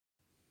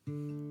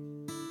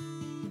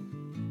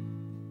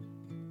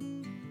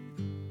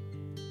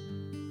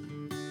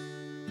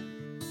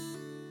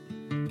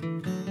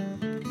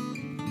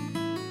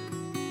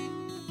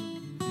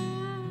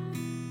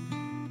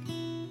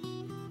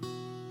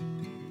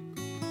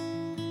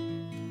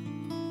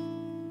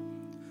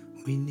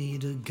We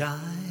need a guide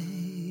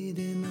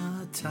in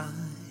our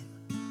time,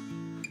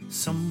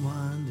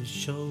 someone to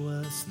show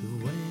us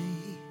the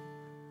way,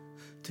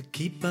 to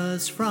keep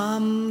us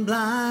from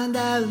blind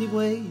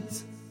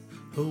alleyways,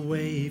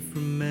 away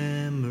from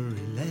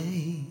memory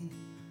lane.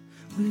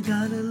 We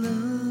gotta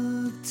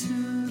look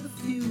to the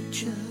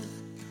future,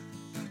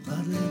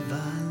 but live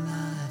our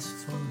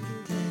lives for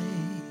the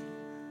day.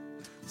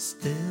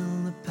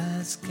 Still the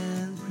past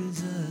can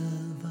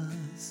preserve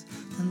us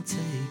and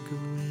take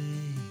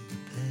away the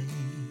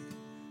pain.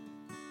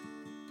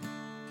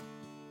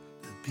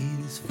 The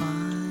beat is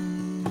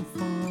fine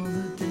for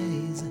the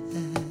days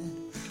ahead,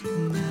 the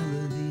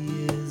melody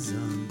is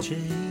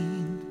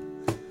unchained.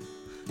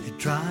 It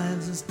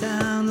drives us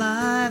down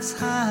life's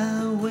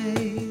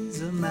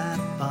highways, a map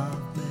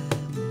of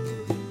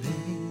memory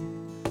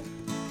lane.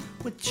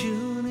 We're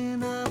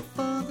tuning up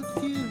for the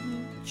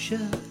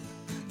future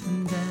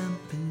and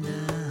damping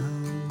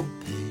down the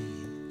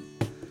pain.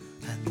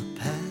 And the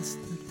past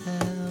that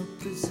helped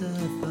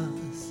preserve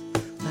us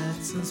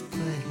lets us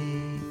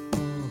play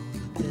for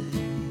the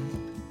day.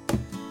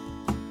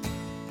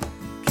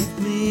 Give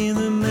me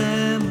the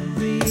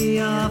memory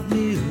of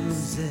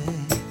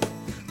music,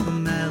 the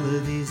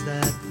melodies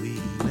that we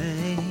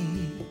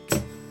make,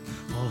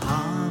 all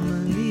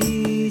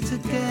harmony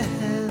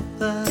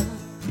together.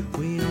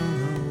 We all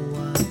know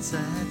what's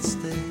at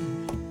stake.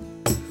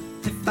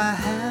 If I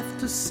have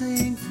to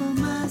sing for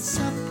my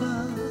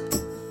supper,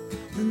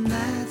 then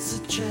that's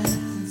a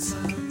chance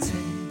I'll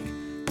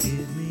take.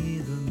 Give me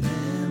the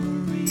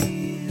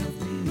memory of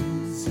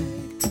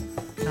music,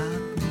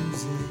 not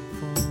music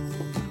for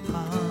the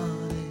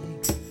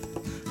heartache.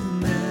 The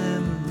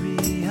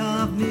memory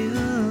of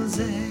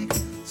music,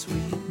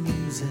 sweet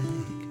music,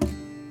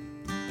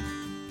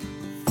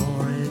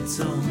 for its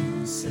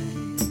own sake.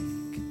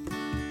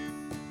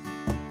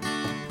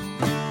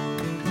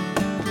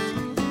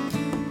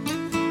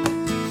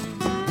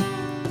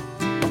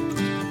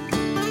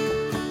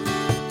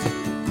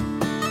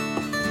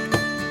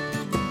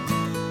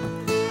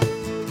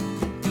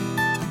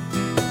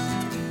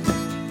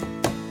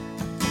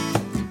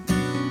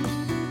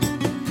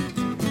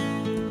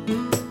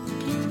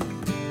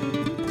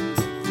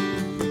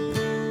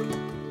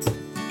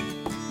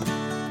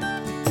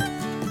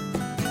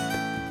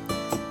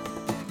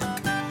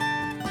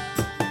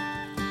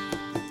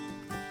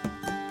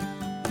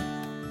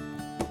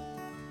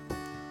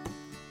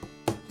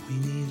 We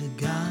need a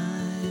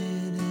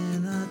guide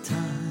in our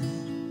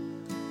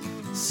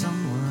time,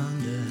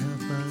 someone to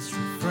help us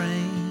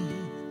refrain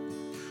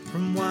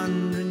from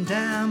wandering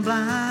down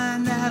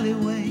blind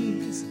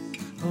alleyways,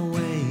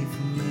 away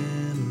from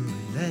memory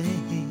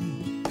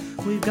lane.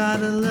 We've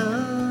gotta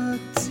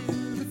look to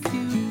the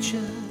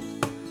future,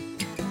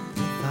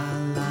 live our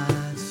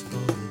lives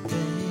for the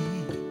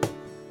day.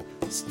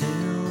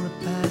 Still the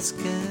past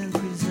can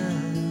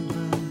preserve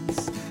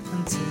us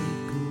and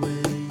take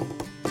away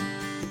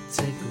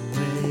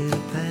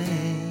the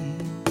pain.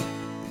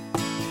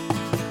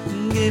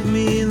 Give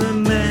me the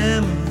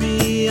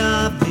memory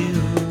of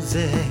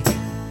music,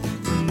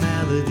 the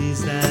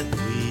melodies that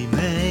we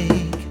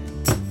make,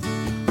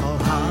 all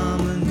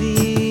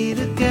harmony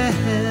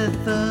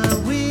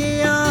together.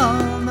 We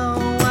all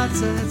know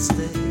what's at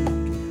stake.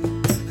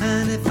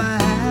 And if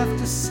I have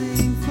to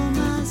sing for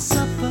my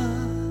supper,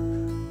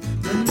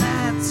 then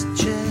that's a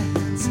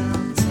chance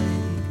I'll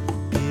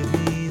take. Give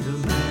me the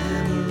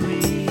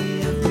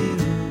memory of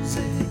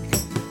music,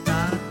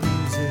 not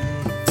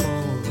music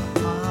for the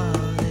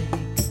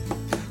heartache.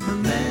 The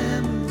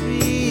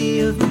memory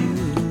of music.